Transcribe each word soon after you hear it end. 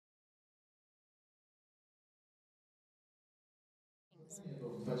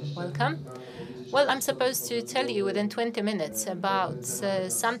Welcome. Well, I'm supposed to tell you within 20 minutes about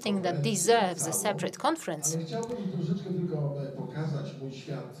something that deserves a separate conference.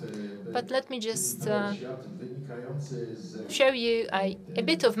 But let me just show you a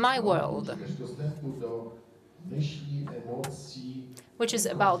bit of my world, which is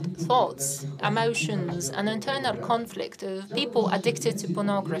about thoughts, emotions, and internal conflict of people addicted to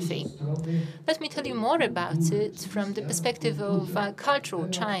pornography. Let me tell you more about it from the perspective of cultural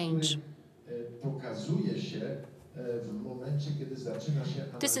change.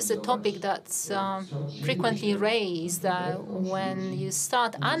 This is a topic that's frequently raised when you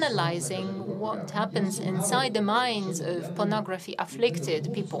start analyzing what happens inside the minds of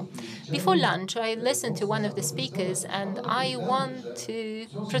pornography-afflicted people. Before lunch, I listened to one of the speakers, and I want to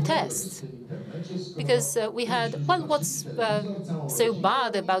protest. Because we had, well, what's so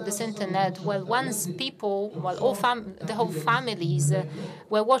bad about this internet? Well, once people, well, the whole families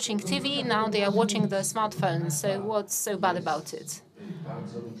were watching TV, now they are watching their smartphones. So what's so bad about it?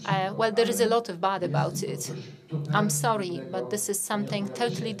 Well, there is a lot of bad about it. I'm sorry, but this is something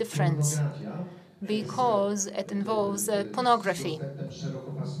totally different because it involves pornography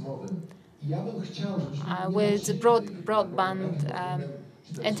with broadband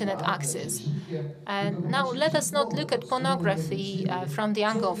internet access. Now, let us not look at pornography from the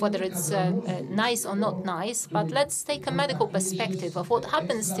angle of whether it's nice or not nice, but let's take a medical perspective of what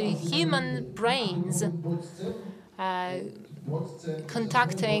happens to human brains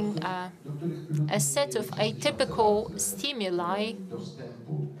contacting a set of atypical stimuli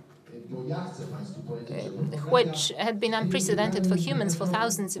which had been unprecedented for humans for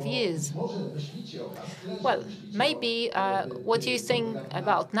thousands of years. Well, maybe what you think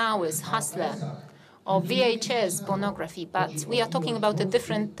about now is Hustler or VHS pornography, but we are talking about a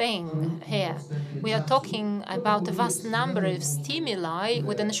different thing here. We are talking about a vast number of stimuli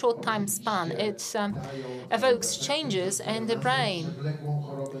within a short time span. It evokes changes in the brain,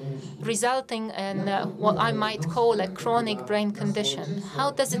 resulting in what I might call a chronic brain condition. How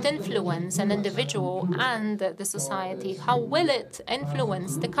does it influence an individual and the society? How will it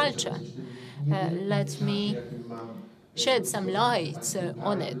influence the culture? Let me shed some light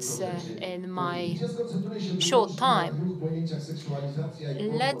on it in my short time.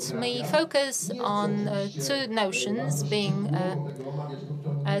 Let me focus on two notions, being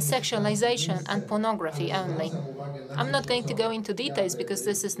sexualization and pornography only. I'm not going to go into details because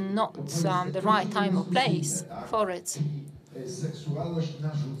this is not the right time or place for it.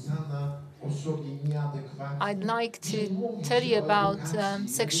 I'd like to tell you about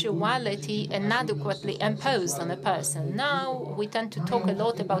sexuality inadequately imposed on a person. Now, we tend to talk a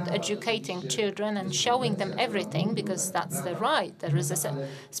lot about educating children and showing them everything because that's their right. There is a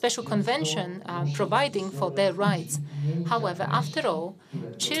special convention providing for their rights. However, after all,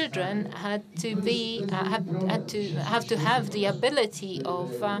 children had to have the ability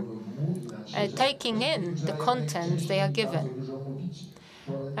of taking in the content they are given.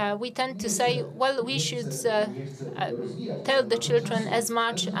 We tend to say, well, we should tell the children as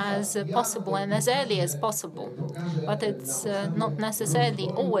much as possible and as early as possible. But it's not necessarily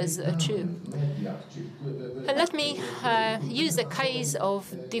always true. Let me use a case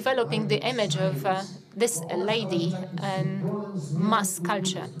of developing the image of this lady in mass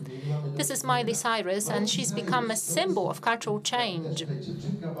culture. This is Miley Cyrus, and she's become a symbol of cultural change.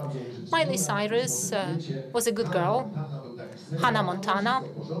 Miley Cyrus was a good girl. Hannah Montana,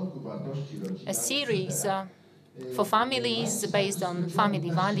 a series for families based on family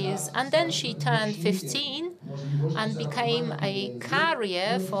values. And then she turned 15 and became a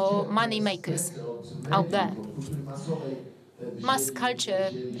carrier for money makers out there. Mass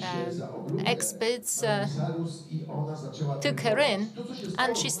culture experts took her in,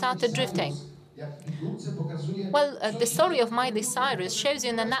 and she started drifting. Well, the story of Miley Cyrus shows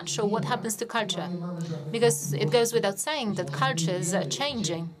you in a nutshell what happens to culture, because it goes without saying that cultures are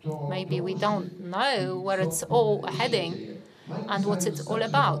changing. Maybe we don't know where it's all heading and what it's all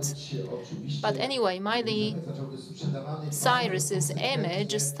about. But anyway, Miley Cyrus's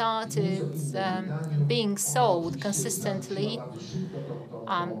image started being sold consistently.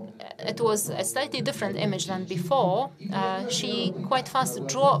 It was a slightly different image than before. She quite fast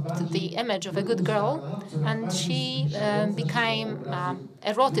dropped the image of a good girl, and she became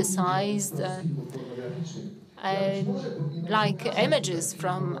eroticized, like images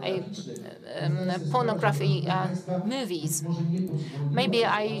from pornography movies. Maybe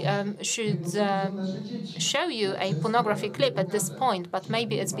I should show you a pornography clip at this point, but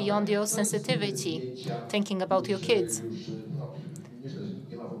maybe it's beyond your sensitivity, thinking about your kids.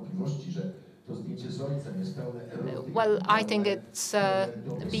 Well, I think it's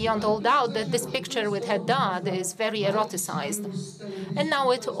beyond all doubt that this picture with her dad is very eroticized. And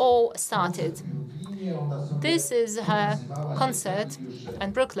now it all started. This is her concert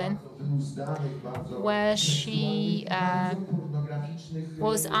in Brooklyn, where she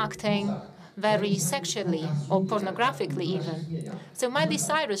was acting very sexually or pornographically even. So Miley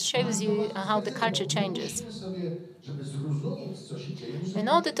Cyrus shows you how the culture changes. In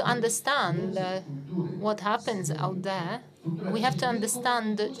order to understand what happens out there, we have to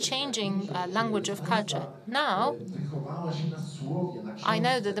understand the changing language of culture. Now, I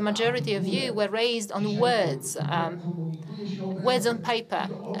know that the majority of you were raised on words, words on paper,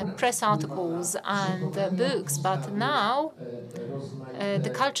 press articles and books, but now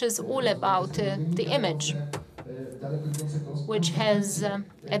the culture is all about the image, which has a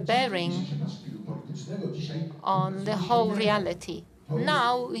bearing on the whole reality.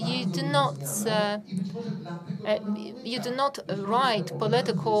 Now you do not write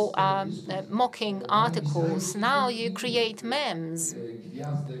political mocking articles. Now you create memes.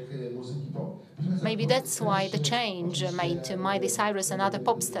 Maybe that's why the change made to Miley Cyrus and other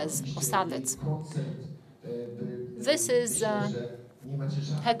pop stars or starlets. This is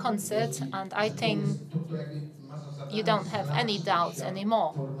her concert, and I think you don't have any doubts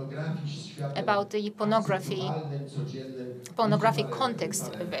anymore about the pornographic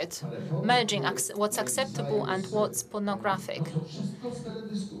context of it, merging what's acceptable and what's pornographic.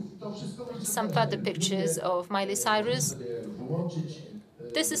 Some further pictures of Miley Cyrus.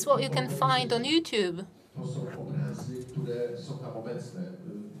 This is what you can find on YouTube.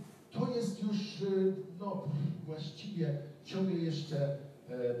 To jest już właściwie ciągle jeszcze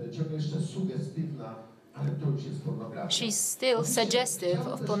sugestywna, ale to już jest pornografia. She's still suggestive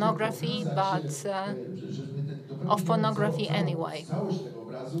of pornography, but of pornography anyway.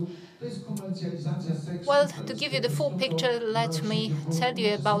 Well, to give you the full picture, let me tell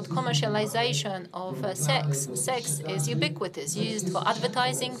you about commercialization of sex. Sex is ubiquitous, used for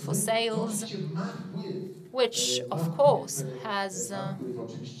advertising, for sales, which, of course, has a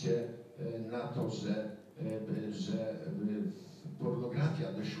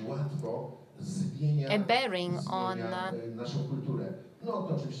bearing on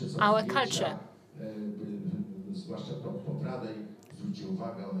our culture.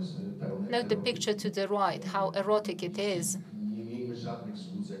 Note the picture to the right, how erotic it is.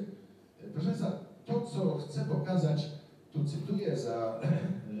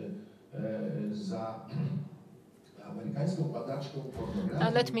 Now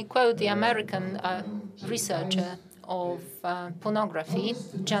let me quote the American researcher of pornography,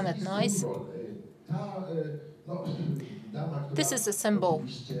 Janet Nice. This is a symbol.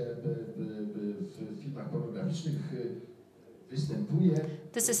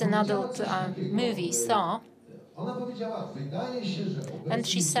 This is an adult movie star. And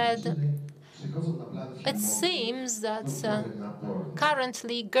she said, it seems that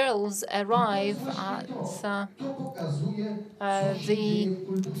currently girls arrive at the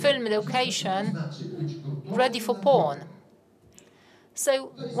film location ready for porn.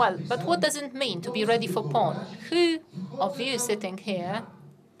 So, well, but what does it mean to be ready for porn? Who of you sitting here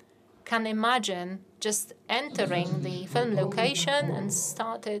can imagine just entering the film location and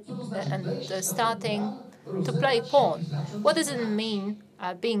starting to play porn? What does it mean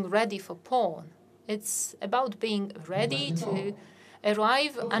being ready for porn? It's about being ready to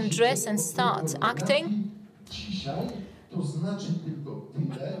arrive, undress, and start acting.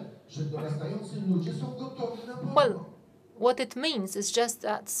 Well, what it means is just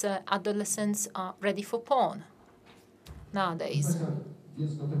that adolescents are ready for porn nowadays.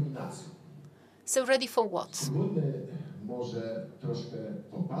 So ready for what?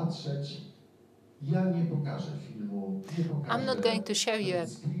 I'm not going to show you a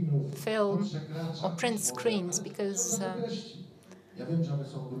film or print screens because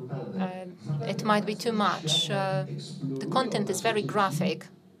it might be too much. The content is very graphic.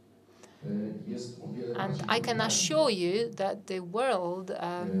 And I can assure you that the world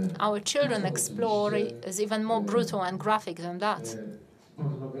our children explore is even more brutal and graphic than that.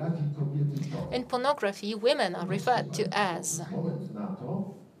 In pornography, women are referred to as.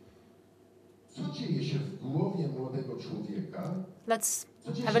 Let's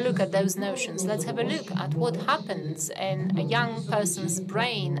have a look at those notions. Let's have a look at what happens in a young person's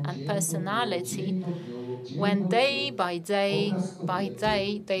brain and personality when day by day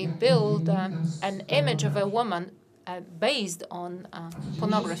they build an image of a woman based on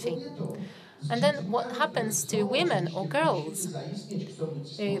pornography. And then what happens to women or girls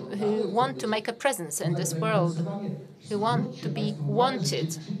who want to make a presence in this world, who want to be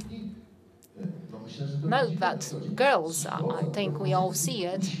wanted? note that girls, I think we all see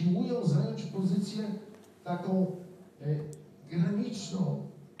it, usiłują zająć pozycję taką graniczną,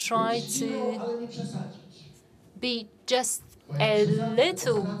 try uczciwą, to ale nie przesadzić. be just a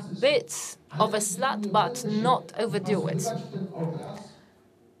little bit of a slut, but not overdo it.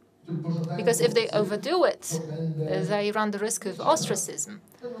 Because if they overdo it, they run the risk of ostracism.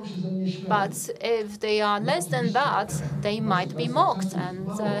 But if they are less than that, they might be mocked and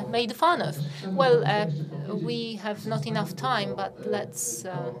made fun of. Well, we have not enough time, but let's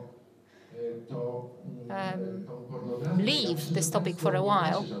leave this topic for a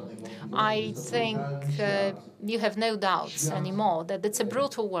while. I think you have no doubts anymore that it's a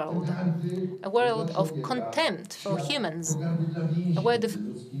brutal world, a world of contempt for humans, a world of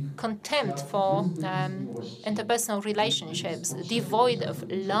contempt for interpersonal relationships, devoid of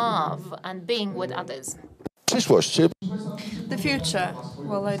love and being with others. The future,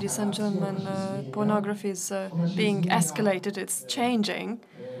 well, ladies and gentlemen, pornography is being escalated, it's changing.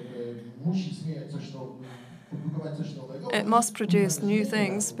 It must produce new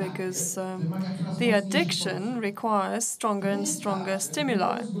things because the addiction requires stronger and stronger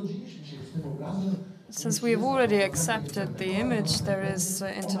stimuli. Since we've already accepted the image, there is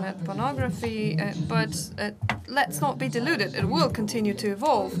internet pornography, but let's not be deluded, it will continue to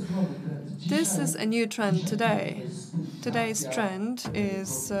evolve. This is a new trend today. Today's trend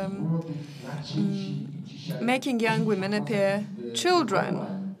is making young women appear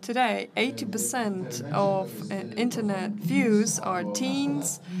children. Today, 80% of internet views are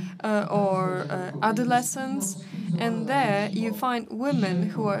teens or adolescents, and there you find women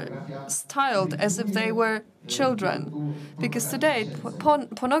who are styled as if they were children, because today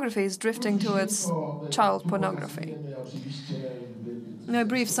pornography is drifting towards child pornography. In a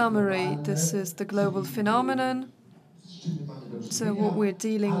brief summary, this is the global phenomenon, so what we're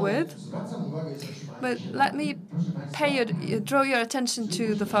dealing with. But let me draw your attention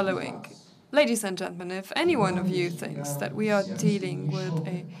to the following. Ladies and gentlemen, if any one of you thinks that we are dealing with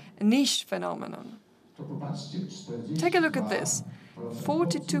a niche phenomenon, take a look at this.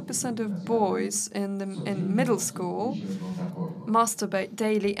 42% of boys in middle school masturbate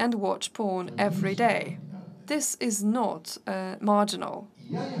daily and watch porn every day. This is not marginal.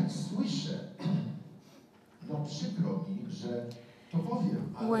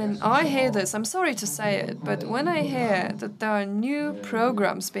 When I hear this, I'm sorry to say it, but when I hear that there are new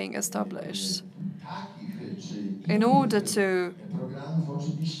programs being established in order to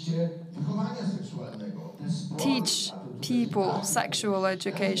teach people sexual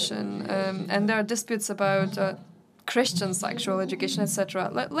education, and there are disputes about Christian sexual education,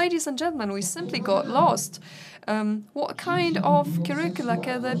 etc. Ladies and gentlemen, we simply got lost. What kind of curricula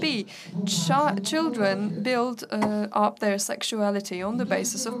can there be? Children build up their sexuality on the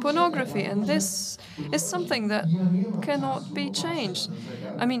basis of pornography, and this is something that cannot be changed.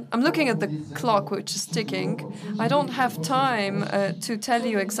 I mean, I'm looking at the clock which is ticking. I don't have time to tell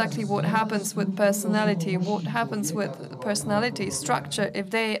you exactly what happens with personality, what happens with personality structure if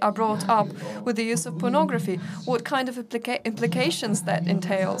they are brought up with the use of pornography, what kind of implications that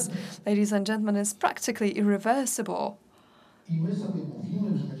entails. Ladies and gentlemen, it's practically irreversible.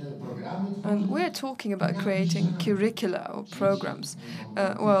 And we're talking about creating curricula or programs.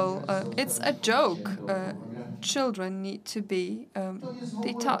 It's a joke. Children need to be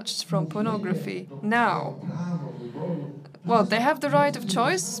detached from pornography now. Well, they have the right of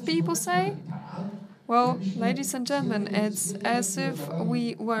choice, people say. Well, ladies and gentlemen, it's as if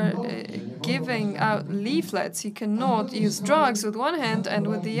we were giving out leaflets. You cannot use drugs with one hand, and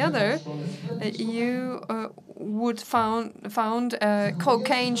with the other, you would found a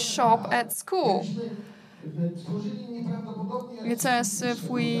cocaine shop at school. It's as if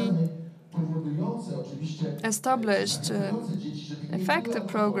we established effective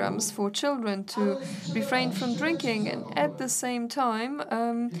programs for children to refrain from drinking and at the same time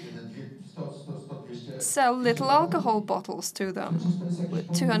sell little alcohol bottles to them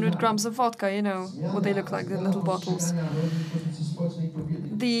with 200 grams of vodka, you know what they look like, the little bottles.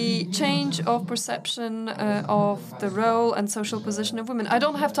 The change of perception of the role and social position of women. I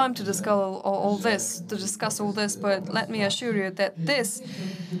don't have time to discuss all this, but let me assure you that this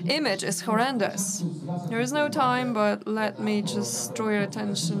image is horrendous. There is no time, but let me just draw your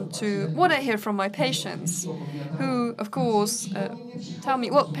attention to what I hear from my patients, who, of course, tell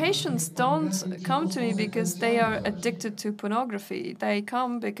me, well, patients don't come to me because they are addicted to pornography. They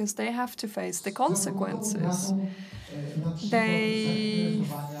come because they have to face the consequences. They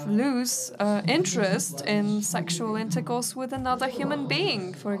lose interest in sexual intercourse with another human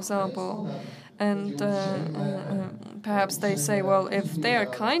being, for example. And perhaps they say, well, if they are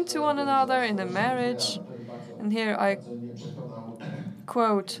kind to one another in a marriage, and here I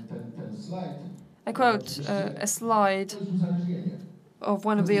quote a slide of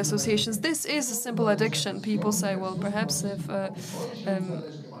one of the associations. This is a simple addiction. People say, well, perhaps if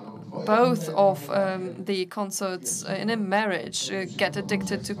both of the consorts in a marriage get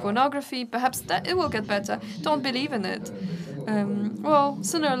addicted to pornography, perhaps that it will get better. Don't believe in it. Well,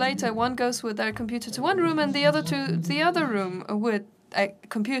 sooner or later, one goes with their computer to one room and the other to the other room with a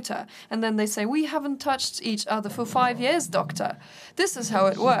computer. And then they say, we haven't touched each other for 5 years, doctor. This is how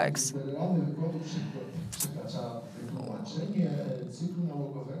it works.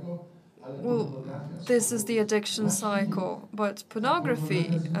 Well, this is the addiction cycle, but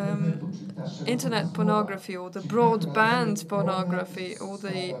pornography, internet pornography, or the broadband pornography, or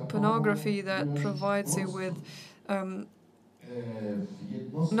the pornography that provides you with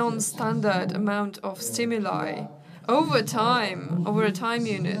non-standard amount of stimuli over a time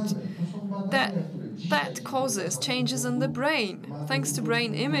unit, that causes changes in the brain. Thanks to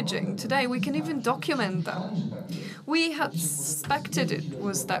brain imaging, today we can even document them. We had suspected it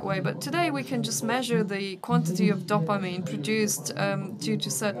was that way, but today we can just measure the quantity of dopamine produced due to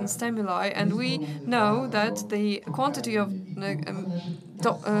certain stimuli, and we know that the quantity of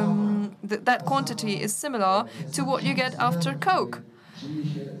that quantity is similar to what you get after Coke.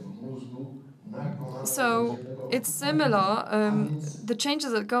 So it's similar. The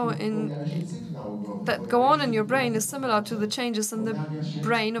changes that go on in your brain is similar to the changes in the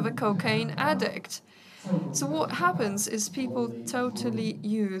brain of a cocaine addict. So what happens is people totally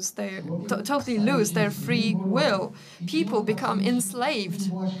lose their free will. People become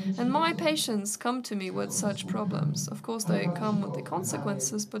enslaved. And my patients come to me with such problems. Of course, they come with the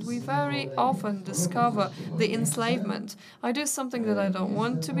consequences, but we very often discover the enslavement. I do something that I don't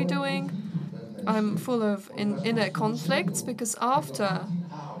want to be doing. I'm full of inner conflicts because after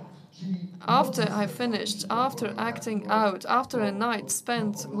I finished, after acting out, after a night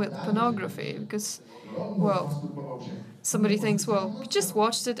spent with pornography, because, well, somebody thinks, well, he just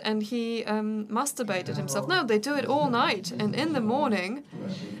watched it and he masturbated himself. No, they do it all night. And in the morning,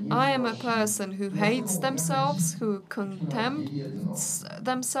 I am a person who hates themselves, who contempts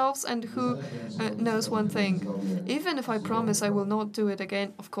themselves, and who knows one thing. Even if I promise I will not do it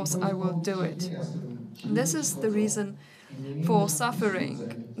again, of course I will do it. And this is the reason for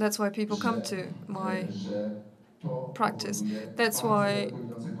suffering. That's why people come to my practice. That's why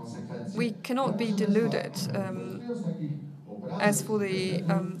we cannot be deluded as for the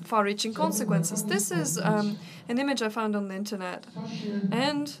far-reaching consequences. This is an image I found on the internet.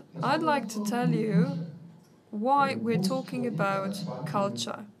 And I'd like to tell you why we're talking about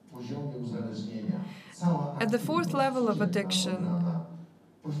culture. At the fourth level of addiction,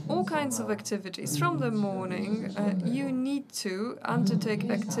 all kinds of activities. From the morning, you need to undertake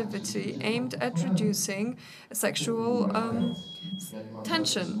activity aimed at reducing sexual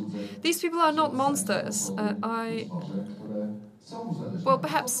tension. These people are not monsters. Well,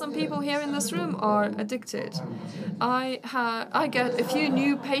 perhaps some people here in this room are addicted. I get a few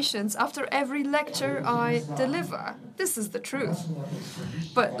new patients after every lecture I deliver. This is the truth.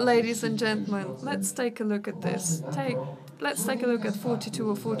 But ladies and gentlemen, let's take a look at this. Let's take a look at 42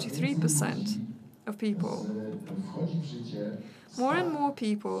 or 43% of people. More and more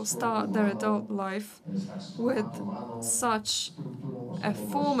people start their adult life with such a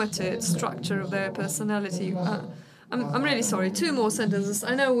formatted structure of their personality. I'm really sorry, 2 more sentences.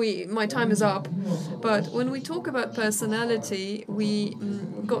 I know my time is up, but when we talk about personality, we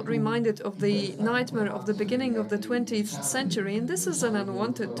got reminded of the nightmare of the beginning of the 20th century, and this is an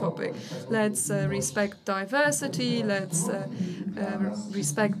unwanted topic. Let's respect diversity, let's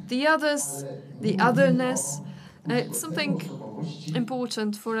respect the others, the otherness. It's something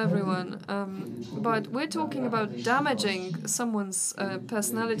important for everyone, but we're talking about damaging someone's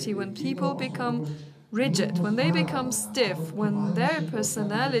personality when people become rigid, when they become stiff, when their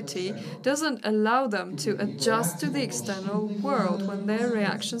personality doesn't allow them to adjust to the external world, when their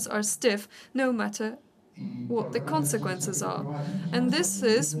reactions are stiff no matter what the consequences are. And this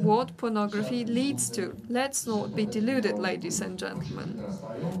is what pornography leads to. Let's not be deluded, ladies and gentlemen.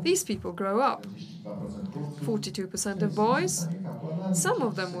 These people grow up. 42% of boys. Some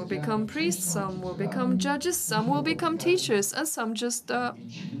of them will become priests, some will become judges, some will become teachers, and some just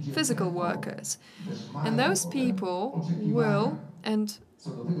physical workers. And those people will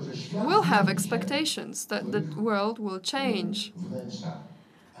have expectations that the world will change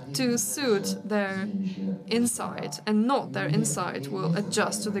to suit their inside, and not their inside will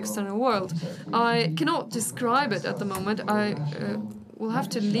adjust to the external world. I cannot describe it at the moment. will have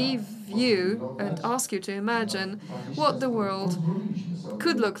to leave you and ask you to imagine what the world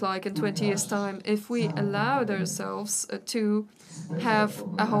could look like in 20 years' time if we allowed ourselves to have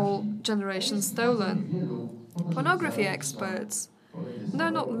a whole generation stolen. Pornography experts, there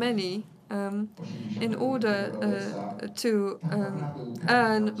are not many, in order to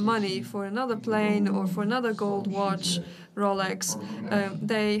earn money for another plane or for another gold watch, Rolex,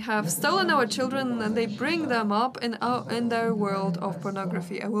 they have stolen our children and they bring them up in their world of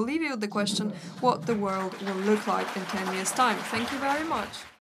pornography. I will leave you with the question what the world will look like in 10 years' time. Thank you very much.